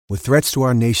With threats to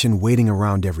our nation waiting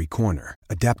around every corner,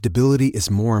 adaptability is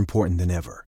more important than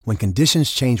ever. When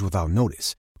conditions change without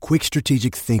notice, quick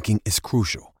strategic thinking is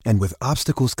crucial. And with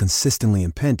obstacles consistently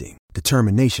impending,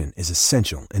 determination is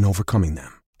essential in overcoming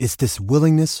them. It's this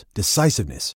willingness,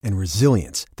 decisiveness, and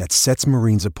resilience that sets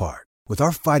Marines apart. With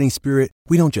our fighting spirit,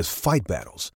 we don't just fight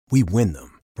battles, we win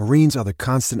them. Marines are the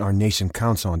constant our nation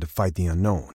counts on to fight the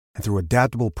unknown. And through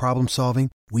adaptable problem solving,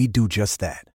 we do just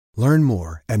that. Learn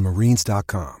more at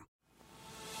marines.com.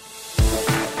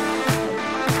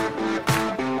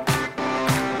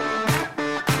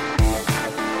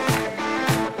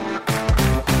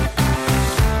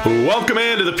 Welcome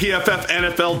into the PFF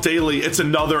NFL Daily. It's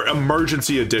another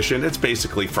emergency edition. It's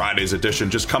basically Friday's edition,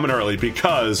 just coming early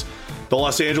because the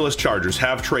Los Angeles Chargers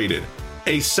have traded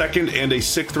a 2nd and a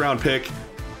 6th round pick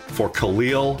for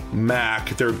Khalil Mack.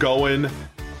 They're going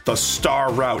the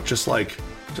star route, just like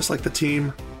the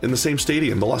team in the same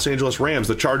stadium, the Los Angeles Rams.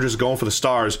 The Chargers going for the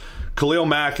stars. Khalil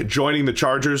Mack joining the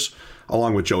Chargers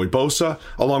along with Joey Bosa,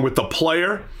 along with the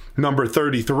player number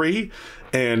 33.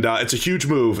 And it's a huge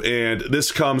move, and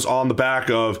this comes on the back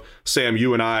of, Sam,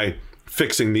 you and I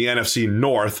fixing the NFC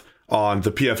North on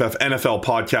the PFF NFL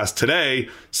podcast today,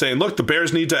 saying, look, the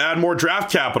Bears need to add more draft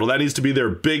capital. That needs to be their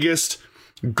biggest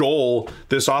goal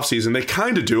this offseason. They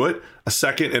kind of do it, a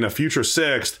 2nd and a future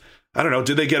 6th. I don't know,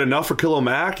 did they get enough for Khalil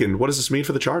Mack, and what does this mean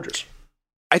for the Chargers?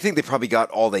 I think they probably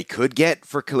got all they could get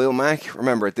for Khalil Mack.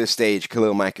 Remember, at this stage,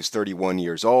 Khalil Mack is 31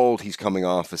 years old. He's coming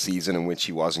off a season in which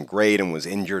he wasn't great and was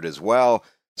injured as well.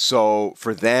 So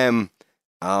for them,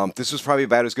 this was probably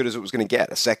about as good as it was going to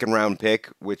get. A 2nd round pick,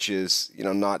 which is,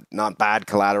 not bad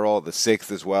collateral. The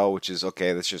 6th as well, which is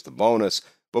okay. That's just a bonus.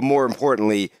 But more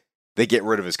importantly, they get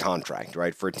rid of his contract,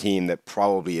 right? For a team that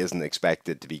probably isn't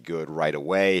expected to be good right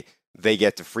away. They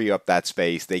get to free up that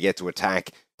space. They get to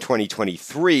attack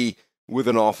 2023 with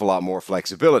an awful lot more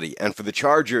flexibility. And for the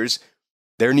Chargers,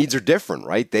 their needs are different,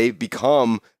 right? They've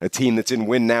become a team that's in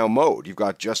win now mode. You've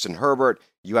got Justin Herbert.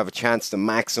 You have a chance to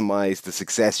maximize the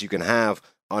success you can have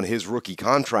on his rookie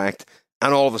contract.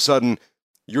 And all of a sudden,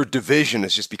 your division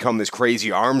has just become this crazy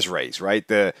arms race, right?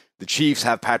 The Chiefs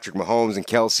have Patrick Mahomes and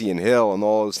Kelsey and Hill and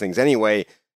all those things anyway.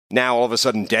 Now, all of a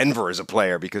sudden, Denver is a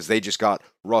player because they just got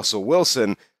Russell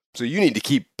Wilson. So you need to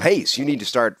keep pace. You need to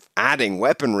start adding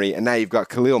weaponry. And now you've got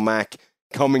Khalil Mack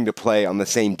coming to play on the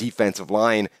same defensive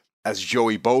line as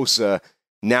Joey Bosa.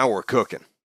 Now we're cooking.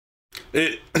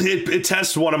 It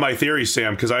tests one of my theories,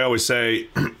 Sam, because I always say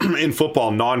in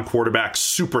football, non-quarterback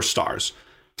superstars,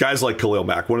 guys like Khalil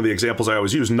Mack, one of the examples I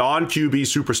always use, non-QB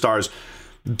superstars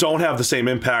don't have the same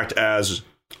impact as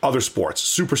other sports,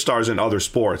 superstars in other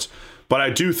sports. But I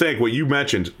do think what you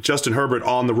mentioned, Justin Herbert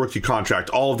on the rookie contract,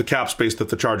 all of the cap space that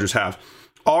the Chargers have,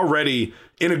 already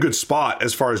in a good spot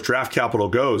as far as draft capital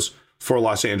goes for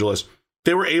Los Angeles.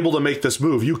 They were able to make this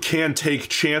move. You can take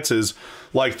chances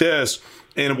like this.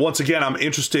 And once again, I'm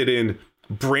interested in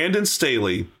Brandon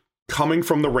Staley coming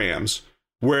from the Rams,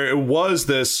 where it was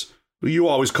this, you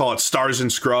always call it stars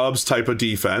and scrubs type of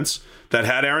defense that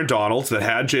had Aaron Donald, that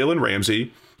had Jalen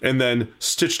Ramsey, and then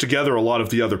stitched together a lot of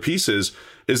the other pieces.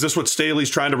 Is this what Staley's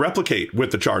trying to replicate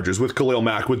with the Chargers, with Khalil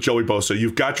Mack, with Joey Bosa?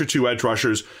 You've got your 2 edge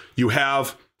rushers. You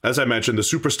have, as I mentioned, the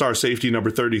superstar safety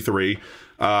number 33.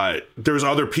 There's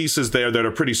other pieces there that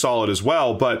are pretty solid as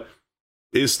well, but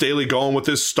is Staley going with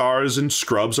this stars and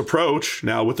scrubs approach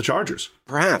now with the Chargers?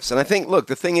 Perhaps. And I think, look,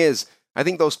 the thing is, I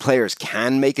think those players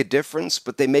can make a difference,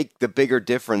 but they make the bigger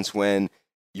difference when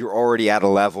you're already at a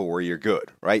level where you're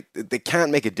good, right? They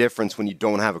can't make a difference when you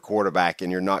don't have a quarterback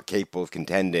and you're not capable of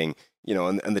contending,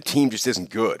 and the team just isn't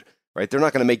good, right? They're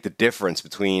not going to make the difference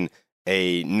between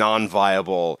a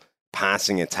non-viable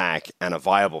passing attack and a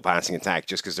viable passing attack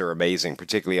just because they're amazing,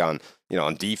 particularly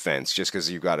on defense, just because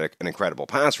you've got an incredible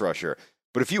pass rusher.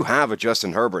 But if you have a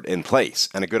Justin Herbert in place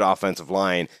and a good offensive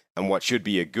line and what should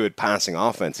be a good passing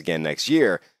offense again next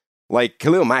year, like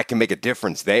Khalil Mack can make a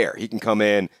difference there. He can come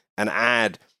in and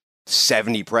add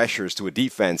 70 pressures to a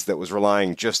defense that was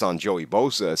relying just on Joey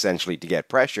Bosa essentially to get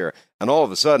pressure. And all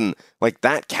of a sudden, like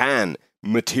that can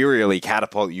materially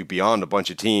catapult you beyond a bunch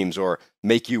of teams or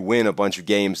make you win a bunch of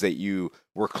games that you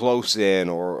were close in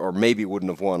or maybe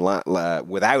wouldn't have won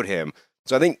without him.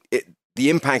 So I think the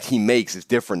impact he makes is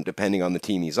different depending on the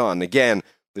team he's on. Again,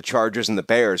 the Chargers and the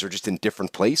Bears are just in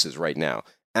different places right now.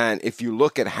 And if you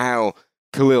look at how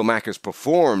Khalil Mack has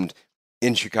performed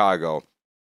in Chicago,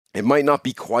 it might not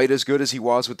be quite as good as he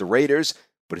was with the Raiders,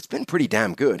 but it's been pretty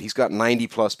damn good. He's got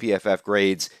 90-plus PFF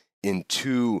grades in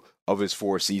 2 of his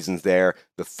 4 seasons there.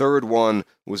 The third one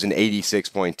was an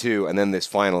 86.2, and then this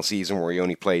final season where he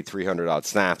only played 300-odd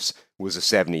snaps was a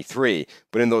 73.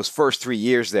 But in those first 3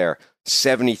 years there,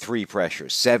 73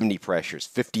 pressures, 70 pressures,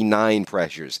 59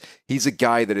 pressures. He's a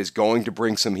guy that is going to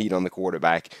bring some heat on the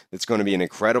quarterback, that's going to be an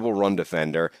incredible run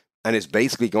defender, and is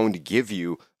basically going to give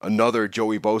you another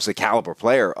Joey Bosa caliber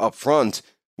player up front,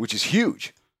 which is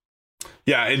huge.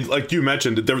 Yeah, and like you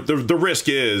mentioned, the risk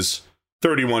is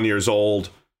 31 years old,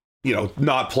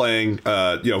 not playing.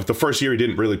 The first year he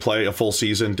didn't really play a full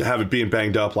season, to have it being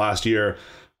banged up last year.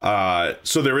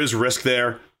 So there is risk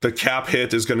there. The cap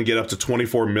hit is going to get up to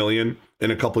 $24 million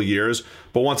in a couple of years.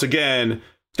 But once again,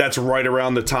 that's right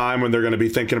around the time when they're going to be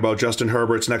thinking about Justin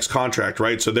Herbert's next contract,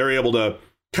 right? So they're able to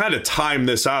kind of time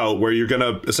this out where you're going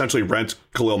to essentially rent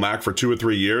Khalil Mack for 2 or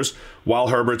 3 years while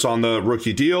Herbert's on the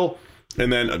rookie deal.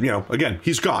 And then, again,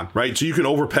 he's gone, right? So you can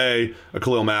overpay a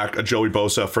Khalil Mack, a Joey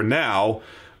Bosa for now.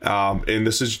 And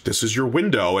this is your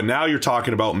window. And now you're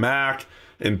talking about Mack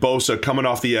and Bosa coming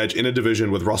off the edge in a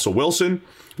division with Russell Wilson.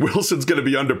 Wilson's going to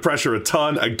be under pressure a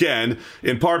ton, again,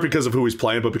 in part because of who he's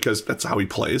playing, but because that's how he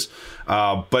plays.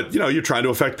 But, you're trying to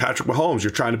affect Patrick Mahomes.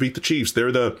 You're trying to beat the Chiefs.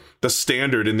 They're the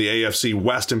standard in the AFC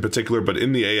West in particular, but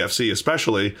in the AFC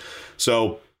especially.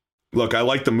 So, look, I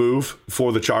like the move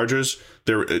for the Chargers.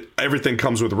 Everything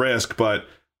comes with risk, but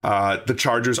the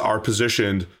Chargers are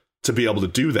positioned to be able to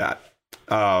do that.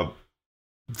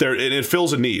 And it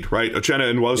fills a need, right?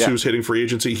 Uchenna Nwosu's hitting free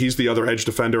agency. He's the other edge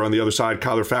defender on the other side.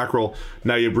 Kyler Fackrell.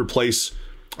 Now you're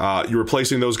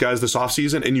replacing those guys this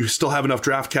offseason, and you still have enough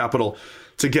draft capital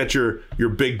to get your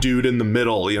big dude in the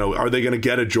middle. Are they going to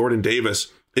get a Jordan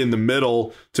Davis in the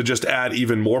middle to just add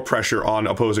even more pressure on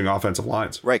opposing offensive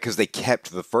lines? Right, because they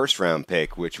kept the first round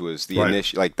pick, which was the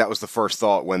initial. That was the first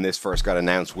thought when this first got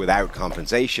announced without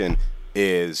compensation.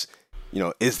 Is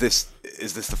this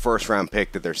the first round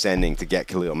pick that they're sending to get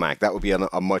Khalil Mack? That would be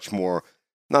a much more,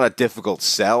 not a difficult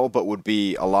sell, but would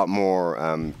be a lot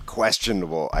more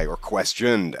questionable or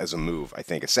questioned as a move. I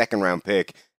think a second round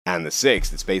pick and the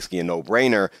 6th, it's basically a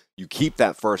no-brainer. You keep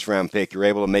that first round pick, you're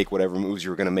able to make whatever moves you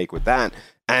were going to make with that.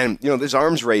 And, this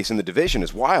arms race in the division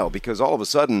is wild because all of a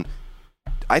sudden,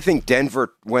 I think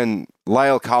Denver, when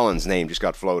Lyle Collins' name just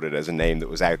got floated as a name that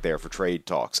was out there for trade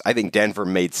talks, I think Denver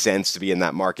made sense to be in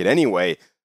that market anyway.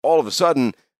 All of a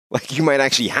sudden, you might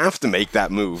actually have to make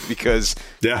that move because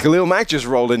Khalil Mack just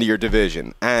rolled into your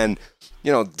division. And,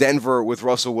 Denver with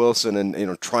Russell Wilson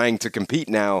and, trying to compete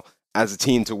now as a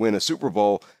team to win a Super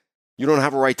Bowl, you don't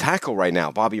have a right tackle right now.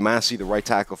 Bobby Massey, the right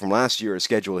tackle from last year, is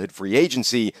scheduled to hit free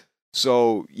agency.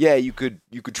 So, you could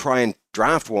try and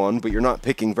draft one, but you're not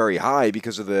picking very high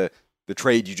because of the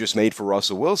trade you just made for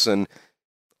Russell Wilson.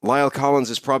 Lyle Collins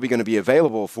is probably going to be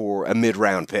available for a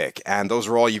mid-round pick, and those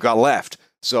are all you got left.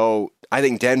 So I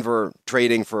think Denver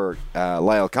trading for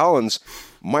Lyle Collins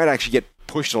might actually get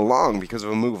pushed along because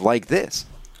of a move like this.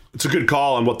 It's a good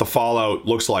call on what the fallout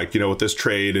looks like, with this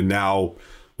trade and now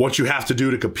what you have to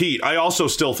do to compete. I also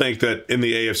still think that in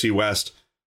the AFC West,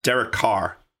 Derek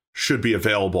Carr should be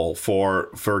available for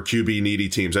QB needy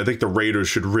teams. I think the Raiders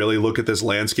should really look at this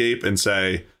landscape and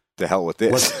say, "The hell with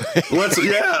this." Let's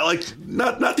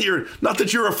not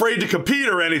that you're afraid to compete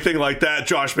or anything like that.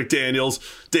 Josh McDaniels,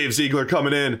 Dave Ziegler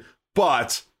coming in,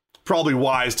 but probably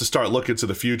wise to start looking to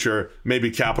the future.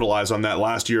 Maybe capitalize on that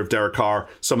last year of Derek Carr.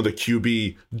 Some of the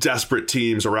QB desperate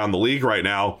teams around the league right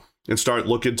now, and start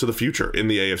looking to the future in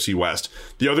the AFC West.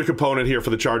 The other component here for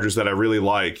the Chargers that I really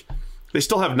like. They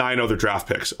still have 9 other draft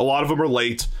picks. A lot of them are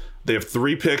late. They have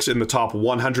 3 picks in the top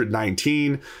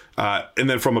 119. And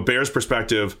then from a Bears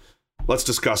perspective, let's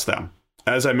discuss them.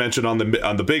 As I mentioned on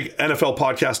the big NFL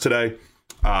podcast today,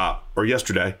 or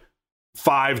yesterday,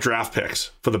 5 draft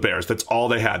picks for the Bears. That's all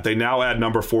they had. They now add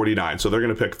number 49. So they're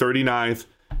going to pick 39th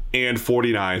and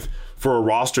 49th for a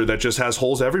roster that just has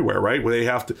holes everywhere, right? Where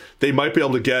they might be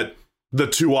able to get the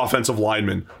 2 offensive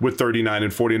linemen with 39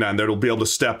 and 49 that'll be able to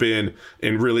step in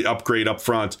and really upgrade up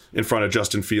front in front of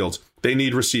Justin Fields. They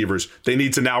need receivers. They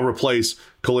need to now replace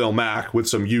Khalil Mack with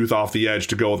some youth off the edge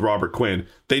to go with Robert Quinn.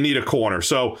 They need a corner.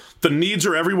 So the needs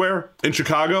are everywhere in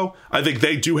Chicago. I think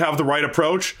they do have the right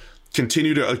approach.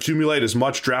 Continue to accumulate as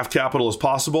much draft capital as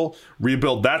possible.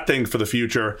 Rebuild that thing for the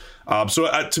future.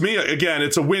 So to me, again,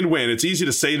 it's a win-win. It's easy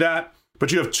to say that,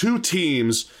 but you have 2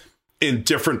 teams in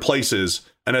different places.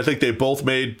 And I think they both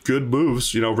made good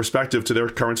moves, respective to their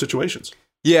current situations.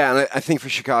 Yeah, and I think for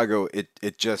Chicago,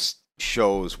 it just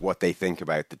shows what they think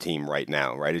about the team right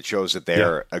now, right? It shows that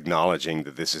they're acknowledging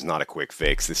that this is not a quick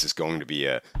fix. This is going to be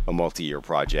a multi-year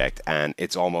project, and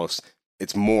it's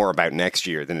more about next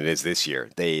year than it is this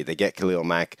year. They get Khalil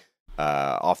Mack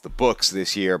off the books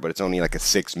this year, but it's only like a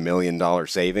 $6 million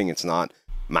saving. It's not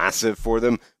massive for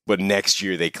them, but next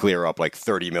year they clear up like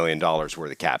 $30 million worth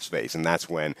of cap space, and that's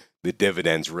when the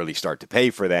dividends really start to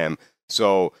pay for them.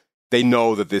 So they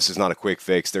know that this is not a quick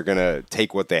fix. They're going to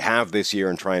take what they have this year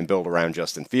and try and build around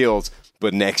Justin Fields.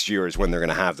 But next year is when they're going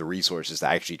to have the resources to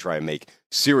actually try and make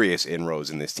serious inroads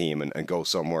in this team and go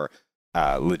somewhere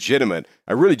legitimate.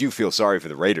 I really do feel sorry for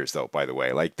the Raiders, though, by the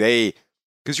way. Like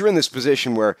because you're in this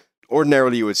position where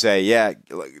ordinarily you would say, yeah,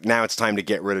 now it's time to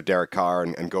get rid of Derek Carr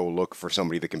and go look for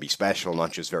somebody that can be special,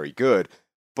 not just very good.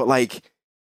 But like,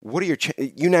 what are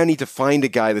you now need to find a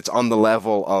guy that's on the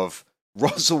level of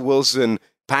Russell Wilson,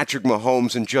 Patrick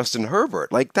Mahomes, and Justin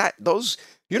Herbert. Like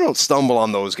you don't stumble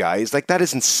on those guys. Like, that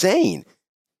is insane.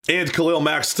 And Khalil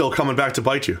Mack's still coming back to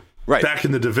bite you. Right. Back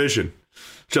in the division,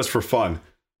 just for fun.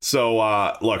 So,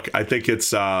 look, I think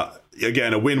it's,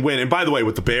 again, a win-win. And by the way,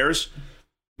 with the Bears,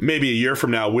 maybe a year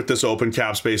from now, with this open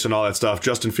cap space and all that stuff,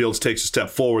 Justin Fields takes a step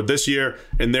forward this year,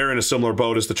 and they're in a similar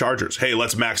boat as the Chargers. Hey,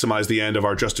 let's maximize the end of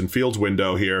our Justin Fields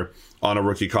window here on a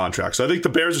rookie contract. So I think the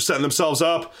Bears are setting themselves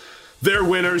up. They're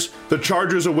winners. The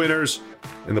Chargers are winners.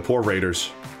 And the poor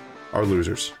Raiders are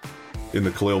losers in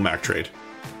the Khalil Mack trade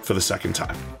for the second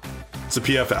time. It's the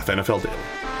PFF NFL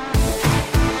Daily.